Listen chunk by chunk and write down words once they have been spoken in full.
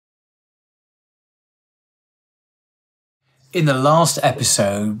In the last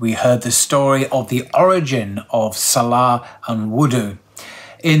episode, we heard the story of the origin of Salah and Wudu.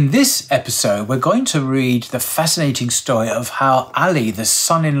 In this episode, we're going to read the fascinating story of how Ali, the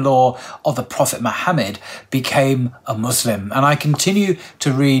son-in-law of the Prophet Muhammad, became a Muslim. And I continue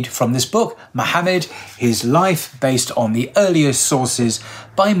to read from this book, Muhammad, His Life, based on the earliest sources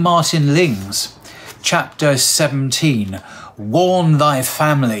by Martin Lings. Chapter 17, Warn Thy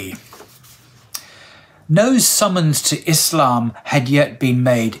Family. No summons to Islam had yet been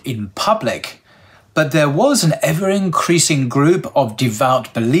made in public, but there was an ever-increasing group of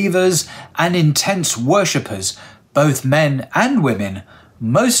devout believers and intense worshippers, both men and women,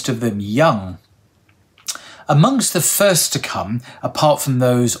 most of them young. Amongst the first to come, apart from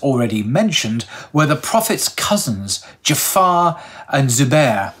those already mentioned, were the Prophet's cousins, Jafar and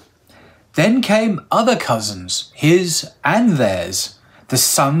Zubair. Then came other cousins, his and theirs, the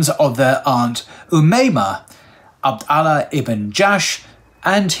sons of their aunt Umaymah, Abdallah ibn Jash,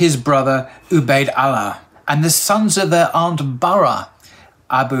 and his brother Ubayd Allah, and the sons of their aunt Bara,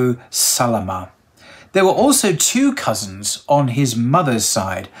 Abu Salama. There were also two cousins on his mother's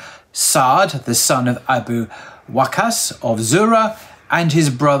side, Sa'd, the son of Abu Waqas of Zurah, and his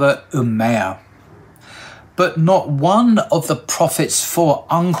brother Umayyah. But not one of the Prophet's four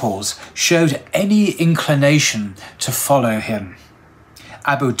uncles showed any inclination to follow him.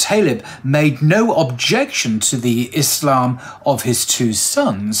 Abu Talib made no objection to the Islam of his two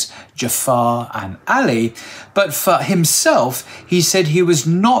sons, Jafar and Ali, but for himself he said he was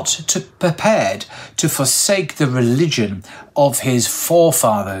not prepared to forsake the religion of his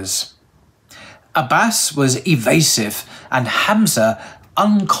forefathers. Abbas was evasive and Hamza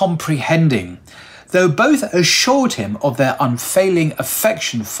uncomprehending, though both assured him of their unfailing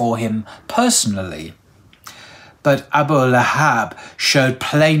affection for him personally. But Abu Lahab showed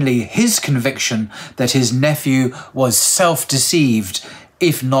plainly his conviction that his nephew was self-deceived,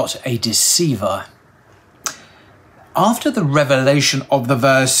 if not a deceiver. After the revelation of the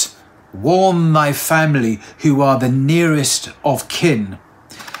verse, "Warn thy family who are the nearest of kin,"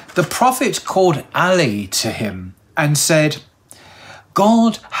 the Prophet called Ali to him and said,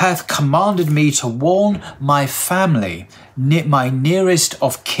 "God hath commanded me to warn my family, my nearest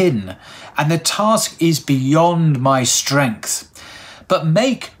of kin, and the task is beyond my strength. But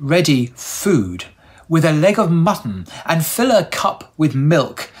make ready food with a leg of mutton and fill a cup with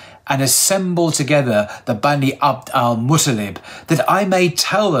milk and assemble together the Bani Abd al-Muttalib, that I may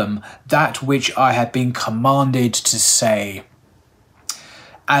tell them that which I have been commanded to say."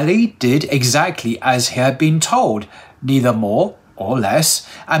 Ali did exactly as he had been told, neither more or less,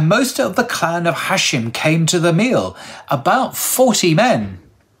 and most of the clan of Hashim came to the meal, about 40 men.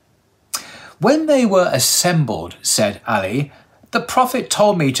 "When they were assembled," said Ali, "the Prophet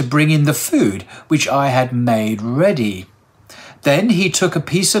told me to bring in the food which I had made ready. Then he took a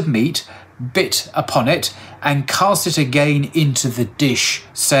piece of meat, bit upon it, and cast it again into the dish,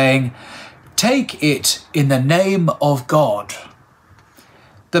 saying, 'Take it in the name of God.'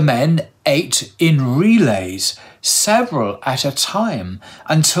 The men ate in relays, several at a time,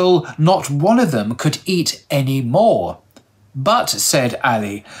 until not one of them could eat any more. But, said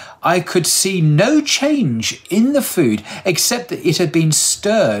Ali, I could see no change in the food except that it had been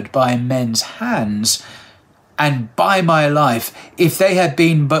stirred by men's hands. And by my life, if they had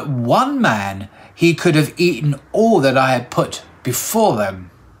been but one man, he could have eaten all that I had put before them."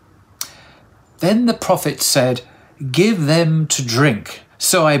 Then the Prophet said, "Give them to drink."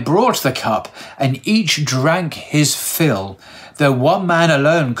 So I brought the cup, and each drank his fill, though one man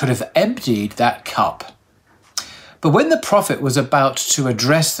alone could have emptied that cup. But when the Prophet was about to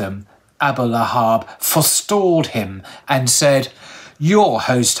address them, Abu Lahab forestalled him and said, "Your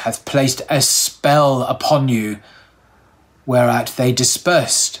host hath placed a spell upon you," whereat they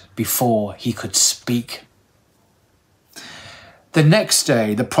dispersed before he could speak. The next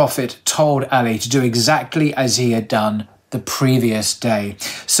day, the Prophet told Ali to do exactly as he had done the previous day.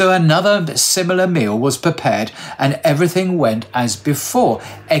 So another similar meal was prepared and everything went as before,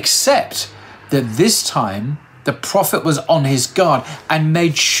 except that this time the Prophet was on his guard and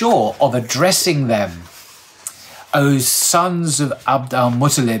made sure of addressing them. "O sons of Abd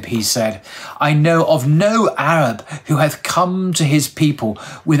al-Muttalib," he said, "I know of no Arab who hath come to his people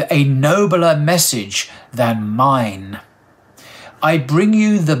with a nobler message than mine. I bring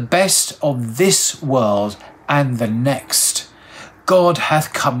you the best of this world and the next. God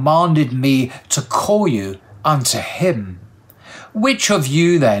hath commanded me to call you unto him. Which of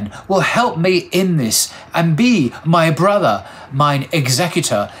you then will help me in this and be my brother, mine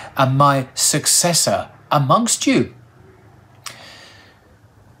executor, and my successor amongst you?"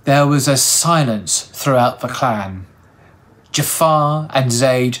 There was a silence throughout the clan. Jafar and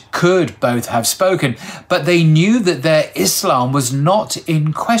Zayd could both have spoken, but they knew that their Islam was not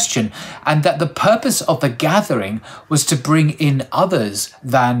in question and that the purpose of the gathering was to bring in others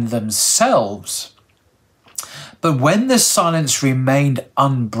than themselves. But when the silence remained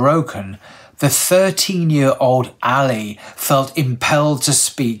unbroken, the 13-year-old Ali felt impelled to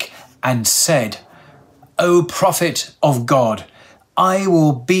speak and said, "O Prophet of God, I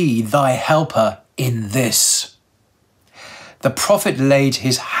will be thy helper in this." The Prophet laid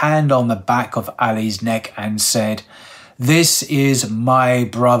his hand on the back of Ali's neck and said, "This is my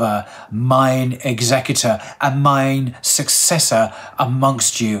brother, mine executor, and mine successor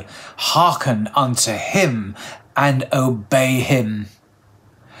amongst you. Hearken unto him and obey him."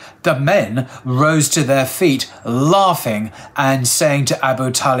 The men rose to their feet, laughing and saying to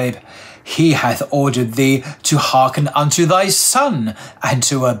Abu Talib, "He hath ordered thee to hearken unto thy son and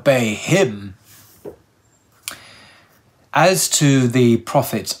to obey him." As to the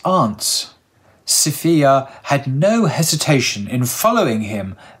Prophet's aunts, Safiya had no hesitation in following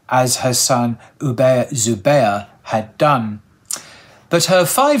him as her son Zubayr had done. But her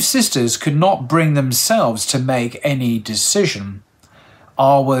 5 sisters could not bring themselves to make any decision.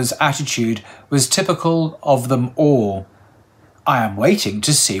 Arwa's attitude was typical of them all. "I am waiting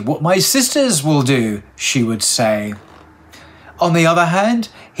to see what my sisters will do," she would say. On the other hand,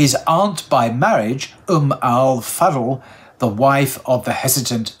 his aunt by marriage, al-Fadl, the wife of the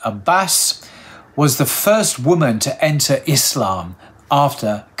hesitant Abbas, was the first woman to enter Islam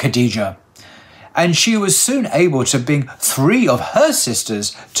after Khadijah, and she was soon able to bring 3 of her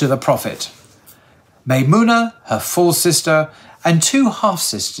sisters to the Prophet: Maymuna, her full sister, and 2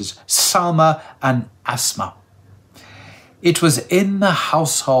 half-sisters, Salma and Asma. It was in the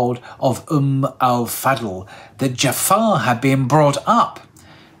household of al-Fadl that Jafar had been brought up,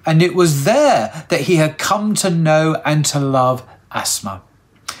 and it was there that he had come to know and to love Asma,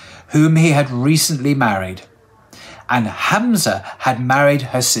 whom he had recently married. And Hamza had married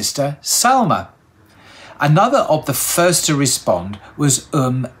her sister Salma. Another of the first to respond was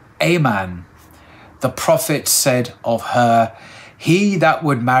Ayman. The Prophet said of her, "He that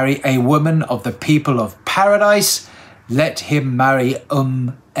would marry a woman of the people of paradise, let him marry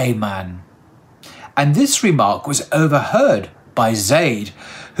Ayman." And this remark was overheard by Zayd,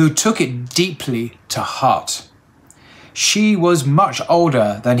 who took it deeply to heart. She was much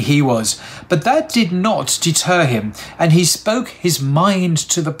older than he was, but that did not deter him, and he spoke his mind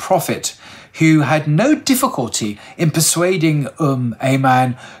to the Prophet, who had no difficulty in persuading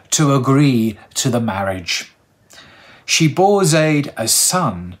Ayman to agree to the marriage. She bore Zayd a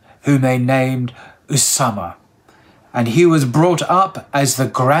son, whom they named Usama, and he was brought up as the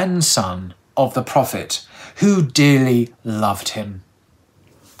grandson of the Prophet, who dearly loved him.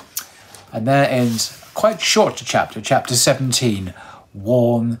 And there ends a quite short chapter, chapter 17,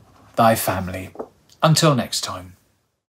 Warn Thy Family. Until next time.